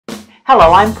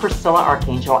Hello, I'm Priscilla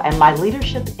Archangel, and my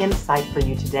leadership insight for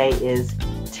you today is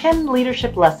 10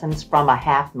 leadership lessons from a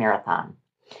half marathon.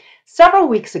 Several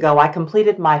weeks ago, I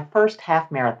completed my first half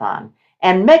marathon,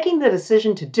 and making the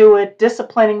decision to do it,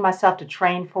 disciplining myself to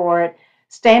train for it,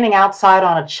 standing outside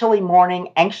on a chilly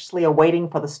morning, anxiously awaiting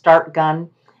for the start gun,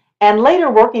 and later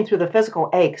working through the physical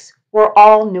aches were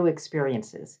all new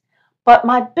experiences. But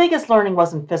my biggest learning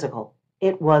wasn't physical,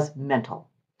 it was mental.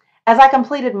 As I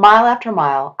completed mile after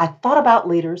mile, I thought about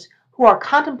leaders who are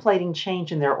contemplating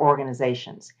change in their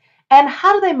organizations and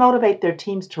how do they motivate their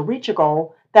teams to reach a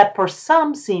goal that for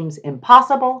some seems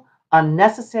impossible,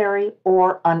 unnecessary,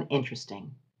 or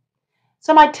uninteresting.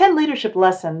 So my 10 leadership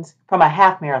lessons from a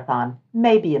half marathon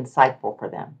may be insightful for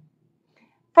them.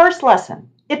 First lesson,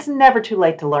 it's never too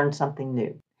late to learn something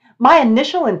new. My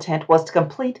initial intent was to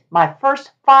complete my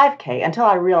first 5K until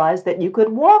I realized that you could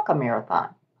walk a marathon.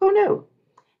 Who knew?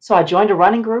 So I joined a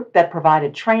running group that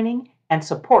provided training and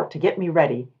support to get me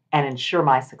ready and ensure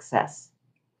my success.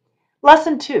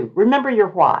 Lesson 2, remember your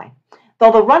why.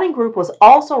 Though the running group was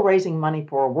also raising money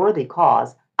for a worthy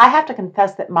cause, I have to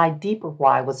confess that my deeper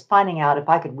why was finding out if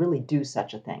I could really do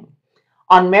such a thing.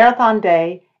 On marathon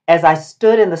day, as I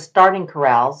stood in the starting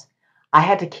corrals, I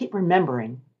had to keep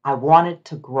remembering I wanted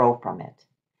to grow from it,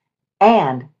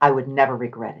 and I would never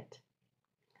regret it.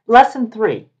 Lesson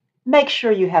 3, make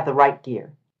sure you have the right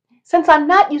gear. Since I'm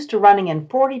not used to running in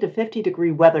 40 to 50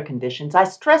 degree weather conditions, I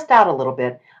stressed out a little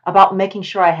bit about making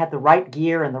sure I had the right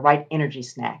gear and the right energy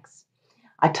snacks.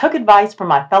 I took advice from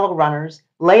my fellow runners,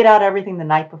 laid out everything the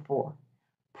night before.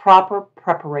 Proper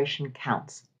preparation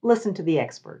counts. Listen to the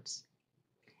experts.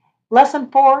 Lesson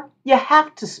 4, you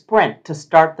have to sprint to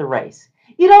start the race.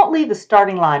 You don't leave the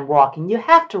starting line walking, you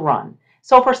have to run.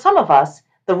 So for some of us,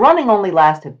 the running only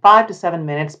lasted 5 to 7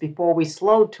 minutes before we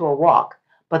slowed to a walk,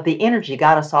 but the energy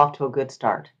got us off to a good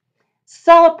start.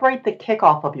 Celebrate the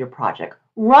kickoff of your project.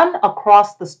 Run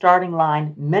across the starting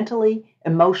line mentally,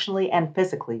 emotionally, and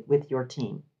physically with your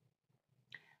team.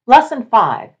 Lesson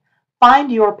 5,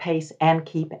 find your pace and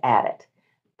keep at it.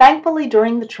 Thankfully,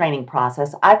 during the training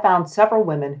process, I found several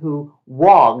women who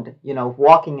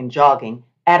walking and jogging,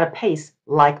 at a pace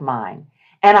like mine.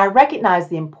 And I recognized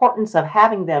the importance of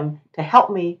having them to help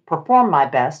me perform my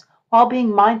best while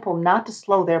being mindful not to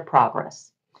slow their progress.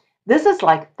 This is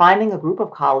like finding a group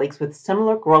of colleagues with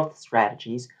similar growth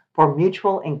strategies for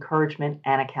mutual encouragement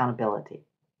and accountability.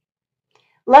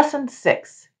 Lesson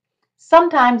 6,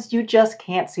 sometimes you just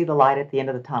can't see the light at the end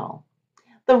of the tunnel.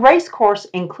 The race course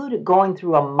included going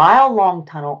through a mile-long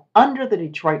tunnel under the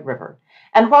Detroit River,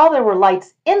 and while there were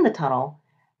lights in the tunnel,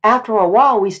 after a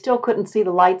while we still couldn't see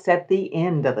the lights at the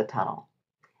end of the tunnel.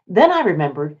 Then I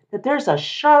remembered that there's a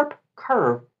sharp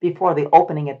curve before the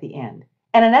opening at the end,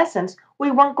 and in essence, we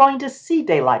weren't going to see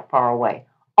daylight far away,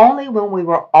 only when we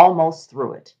were almost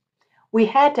through it. We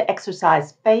had to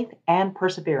exercise faith and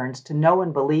perseverance to know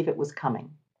and believe it was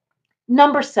coming.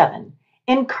 Number 7,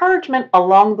 encouragement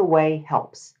along the way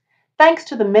helps. Thanks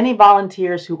to the many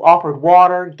volunteers who offered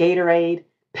water, Gatorade,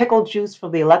 pickle juice for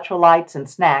the electrolytes and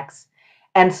snacks,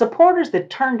 and supporters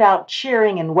that turned out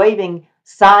cheering and waving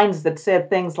signs that said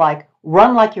things like,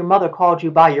 "Run like your mother called you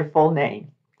by your full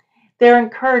name." Their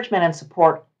encouragement and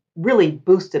support really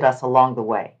boosted us along the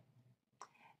way.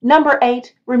 Number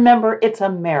 8, remember it's a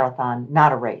marathon,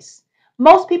 not a race.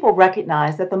 Most people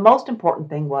recognize that the most important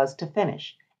thing was to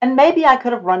finish, and maybe I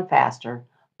could have run faster,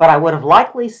 but I would have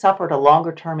likely suffered a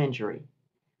longer-term injury.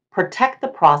 Protect the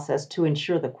process to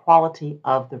ensure the quality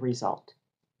of the result.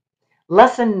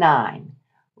 Lesson 9,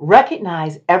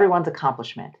 recognize everyone's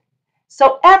accomplishment.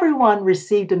 So everyone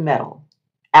received a medal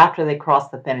after they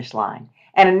crossed the finish line,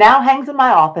 and it now hangs in my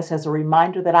office as a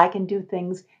reminder that I can do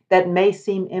things that may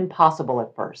seem impossible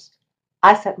at first.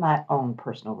 I set my own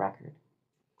personal record.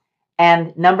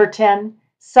 And number 10,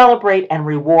 celebrate and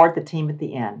reward the team at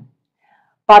the end.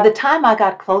 By the time I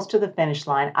got close to the finish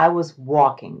line, I was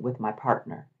walking with my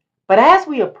partner. But as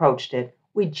we approached it,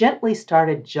 we gently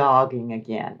started jogging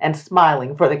again and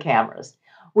smiling for the cameras.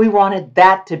 We wanted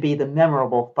that to be the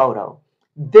memorable photo,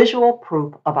 visual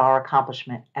proof of our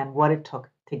accomplishment and what it took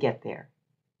to get there.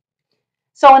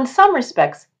 So in some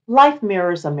respects, life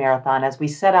mirrors a marathon as we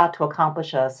set out to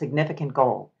accomplish a significant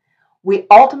goal. We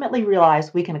ultimately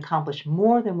realize we can accomplish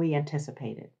more than we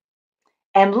anticipated.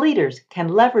 And leaders can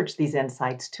leverage these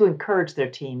insights to encourage their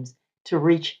teams to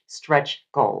reach stretch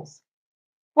goals.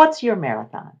 What's your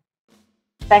marathon?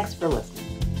 Thanks for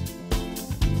listening.